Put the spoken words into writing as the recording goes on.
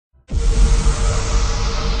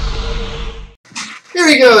Here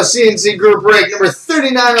we go, CNC group break number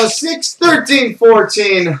 3906,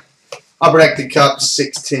 1314. Upper Deck the Cup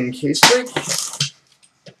 610 case break.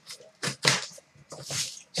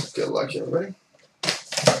 Good luck, everybody.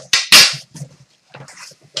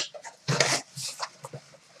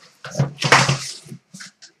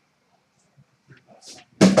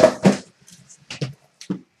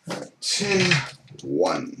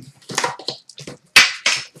 One.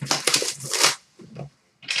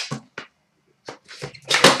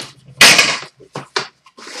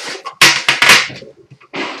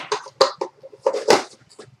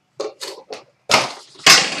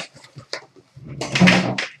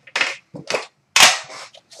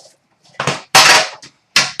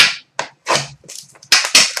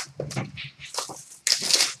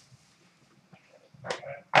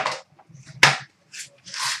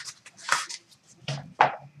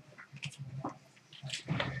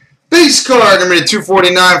 Base card number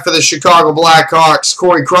 249 for the Chicago Blackhawks,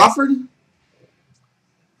 Corey Crawford.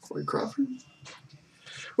 We've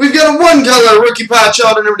got a one-color rookie patch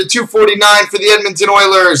auto number 249 for the Edmonton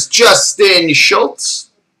Oilers, Justin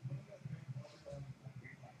Schultz.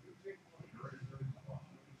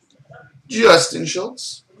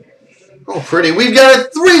 Oh, pretty. We've got a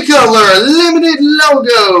three-color limited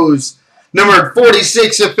logos. Numbered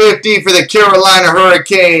 46/50 for the Carolina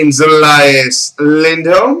Hurricanes, Elias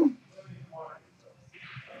Lindholm.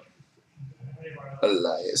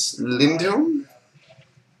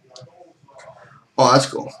 Oh, that's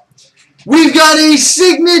cool. We've got a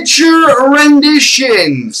signature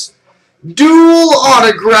renditions. Dual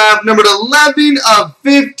autograph, numbered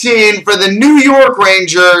 11/15 for the New York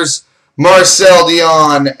Rangers, Marcel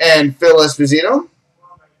Dion and Phil Esposito.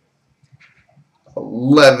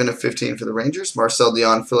 11/15 for the Rangers, Marcel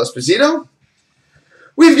Dion, Phil Esposito.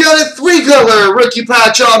 We've got a three-color rookie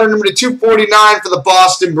patch auto number 249 for the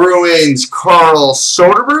Boston Bruins, Carl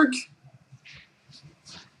Soderberg.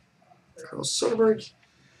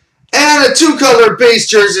 And a two-color base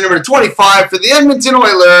jersey number 25 for the Edmonton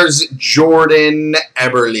Oilers, Jordan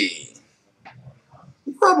Eberle.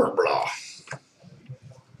 Rubber blah.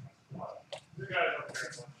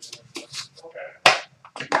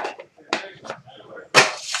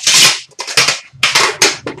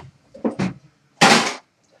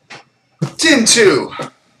 Tin 2.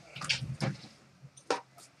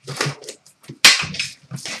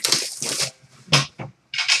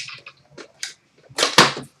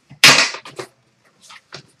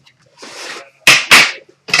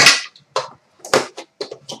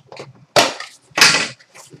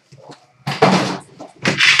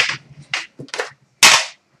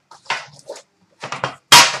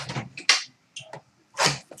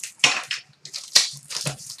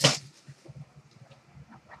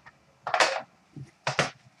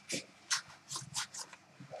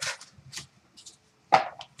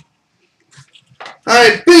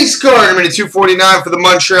 Alright, base card number 249 for the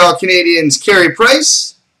Montreal Canadiens, Carey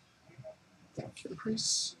Price.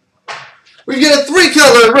 We've got a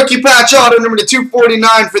three-color rookie patch auto number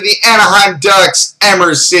 249 for the Anaheim Ducks,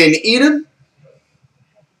 Emerson Eden.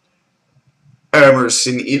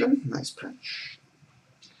 Nice patch.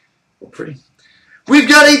 Oh, pretty. We've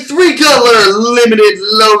got a three-color limited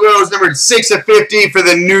logos numbered 6/50 for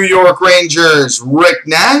the New York Rangers, Rick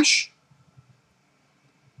Nash.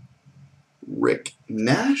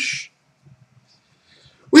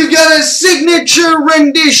 We've got a signature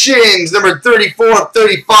renditions, number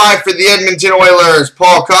 34/35 for the Edmonton Oilers,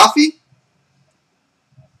 Paul Coffey.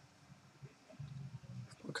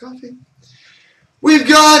 We've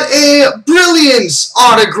got a brilliance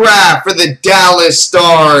autograph for the Dallas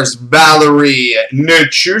Stars, Valeri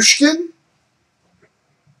Nichushkin.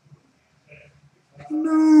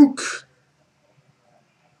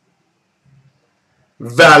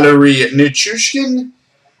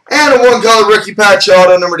 And a one-color rookie patch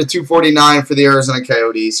auto number 249 for the Arizona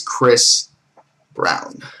Coyotes, Chris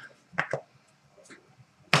Brown.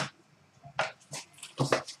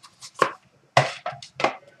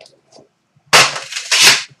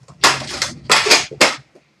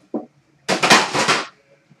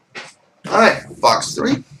 All right, box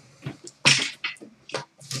 3.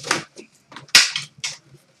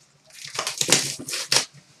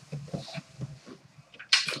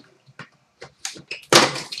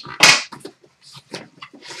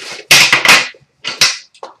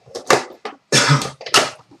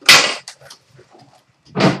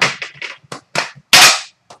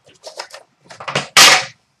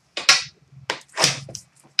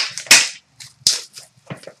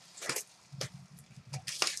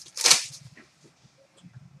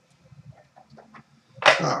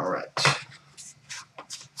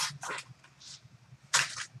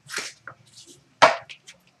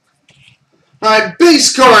 Alright,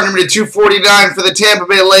 base card number 249 for the Tampa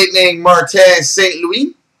Bay Lightning, Martin St.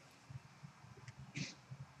 Louis.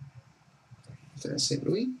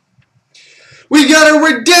 We got a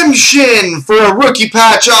redemption for a rookie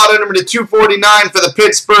patch auto number 249 for the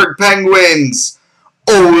Pittsburgh Penguins,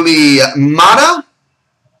 Oli Mata.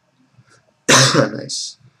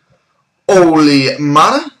 Nice. Oli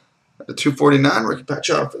Mata, the 249 rookie patch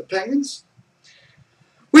auto for the Penguins.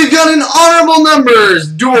 We've got an honorable numbers,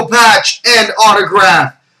 dual patch and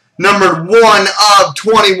autograph, numbered 1 of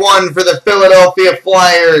 21 for the Philadelphia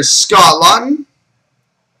Flyers, Scott Laughton.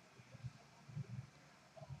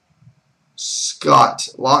 Scott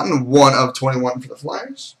Laughton, 1 of 21 for the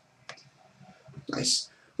Flyers. Nice.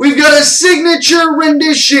 We've got a signature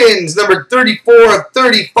renditions, number 34 of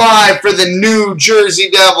 35 for the New Jersey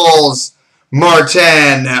Devils,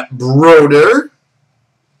 Martin Brodeur.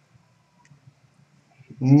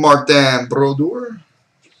 Martin Brodeur.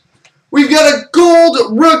 We've got a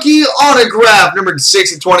gold rookie autograph, number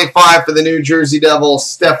 6 of 25 for the New Jersey Devils,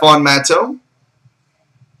 Stefan Matteau.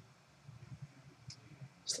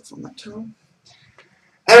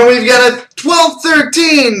 And we've got a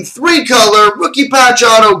 12-13 3-color rookie patch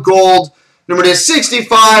auto gold, number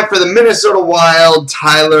 65 for the Minnesota Wild,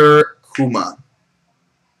 Tyler Kuma.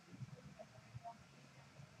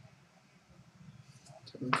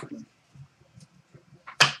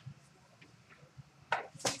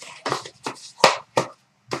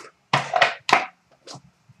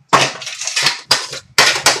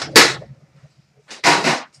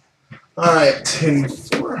 All right,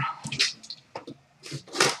 10-4.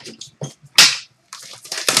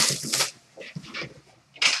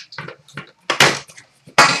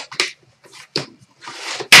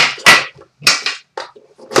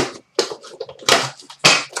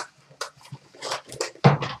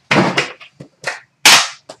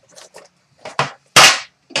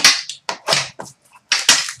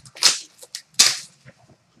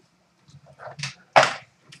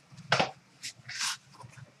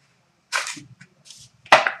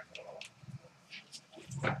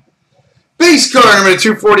 Base card number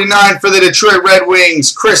 249 for the Detroit Red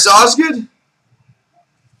Wings, Chris Osgood.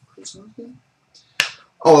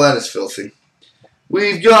 Oh, that is filthy.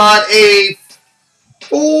 We've got a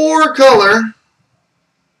 4-color.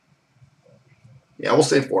 Yeah, we'll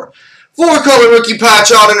say 4. 4-color rookie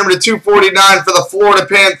patch auto number 249 for the Florida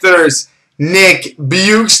Panthers, Nick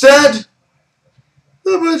Bjugstad.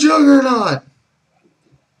 The juggernaut.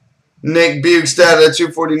 Nick Bjugstad at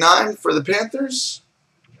 249 for the Panthers.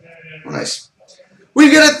 Oh, nice.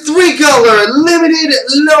 We've got a 3-color limited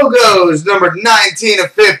logos, number 19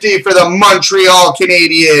 of 50 for the Montreal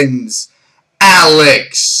Canadiens,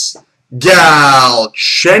 Alex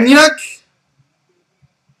Galchenyuk.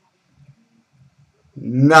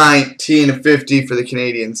 19 of 50 for the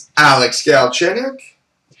Canadiens, Alex Galchenyuk.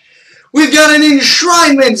 We've got an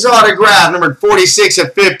enshrinements autograph, number 46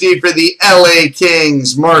 of 50 for the LA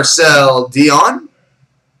Kings, Marcel Dion.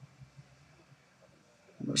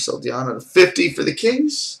 Marcel Dion at a 50 for the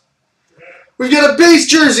Kings. We've got a base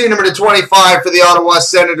jersey, number 25 for the Ottawa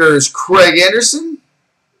Senators, Craig Anderson.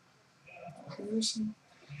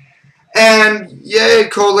 And, yay,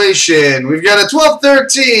 collation. We've got a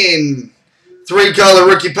 12-13 3-color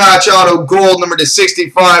rookie patch auto gold, number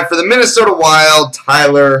 65 for the Minnesota Wild,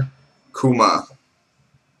 Tyler Kuma.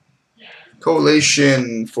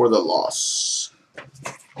 Collation for the loss.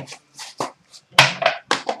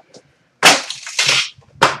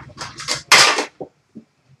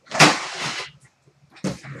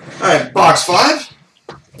 All right, box 5.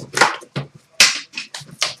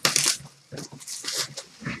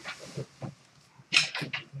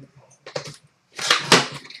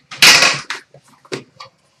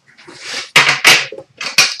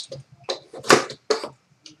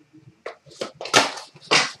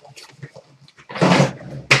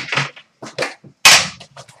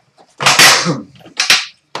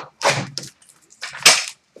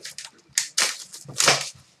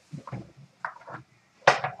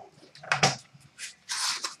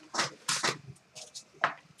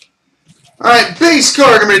 All right, base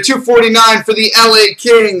card number 249 for the LA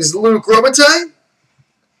Kings, Luc Robitaille.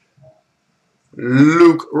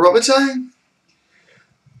 Luc Robitaille.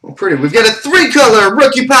 Oh, pretty. We've got a 3-color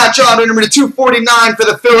rookie patch auto number 249 for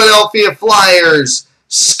the Philadelphia Flyers,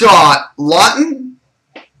 Scott Laughton.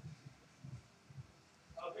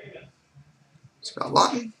 Scott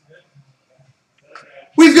Laughton.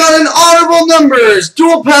 We've got an honorable numbers,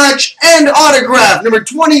 dual patch, and autograph, number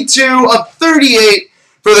 22 of 38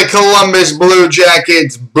 for the Columbus Blue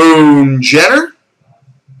Jackets, Boone Jenner.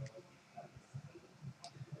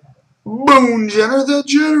 Boone Jenner, the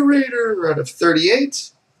generator, out of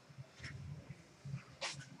 38.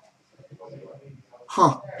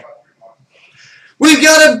 Huh. We've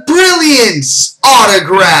got a Brilliance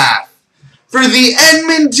autograph for the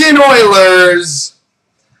Edmonton Oilers,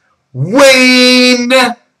 Wayne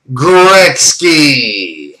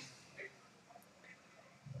Gretzky.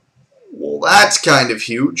 Well, that's kind of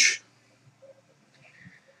huge.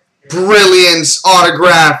 Brilliance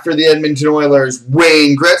autograph for the Edmonton Oilers,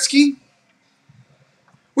 Wayne Gretzky.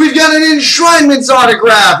 We've got an Enshrinements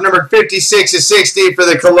autograph, number 56/60 for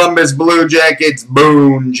the Columbus Blue Jackets,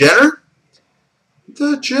 Boone Jenner.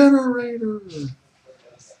 The Generator.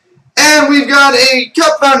 And we've got a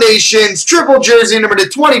Cup Foundations triple jersey, number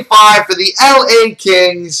 25 for the LA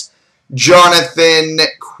Kings, Jonathan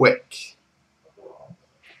Quick.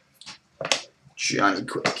 Johnny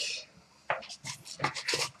Quick.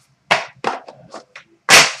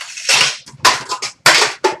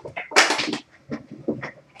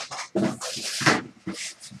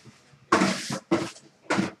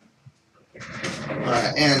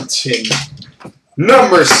 Alright, and tin.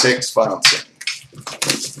 Number 6, final tin.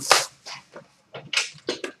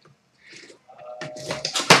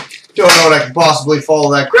 Don't know what I can possibly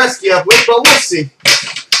follow that Gretzky up with, but we'll see.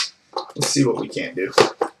 We'll see what we can do.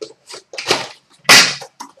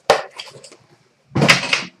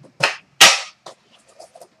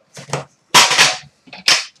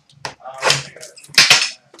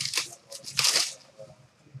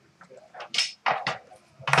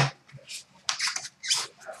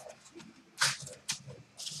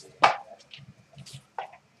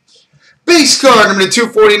 Base card number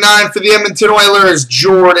 249 for the Edmonton Oilers,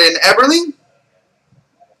 Jordan Eberle.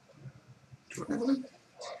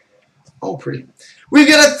 Oh, pretty. We've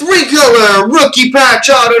got a 3-color rookie patch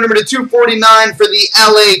auto number 249 for the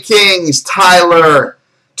LA Kings, Tyler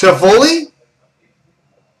Toffoli.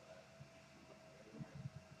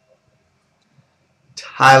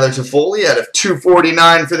 Tyler Toffoli out of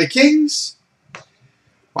 249 for the Kings.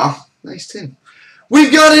 Wow, nice tin.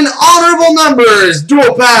 We've got an honorable numbers,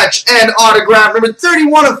 dual patch, and autograph, number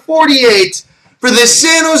 31/48 for the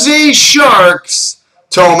San Jose Sharks,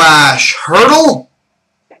 Tomas Hertl.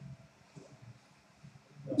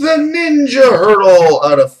 The Ninja Hertl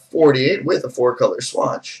out of 48 with a 4-color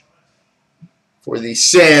swatch for the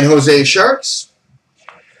San Jose Sharks.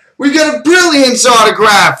 We've got a Brilliance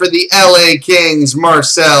autograph for the LA Kings,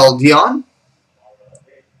 Marcel Dion.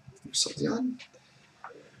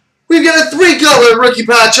 We've got a 3-color rookie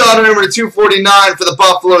patch auto number 249 for the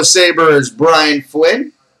Buffalo Sabres, Brian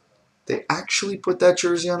Flynn. They actually put that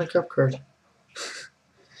jersey on a cup card.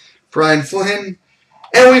 Brian Flynn.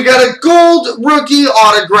 And we've got a gold rookie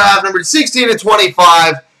autograph number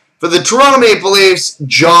 16/25 for the Toronto Maple Leafs,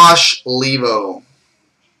 Josh Leivo.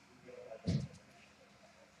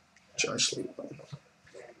 Josh Leivo.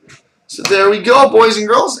 So there we go, boys and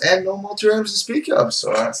girls, and no multi-rams to speak of.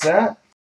 So that's that.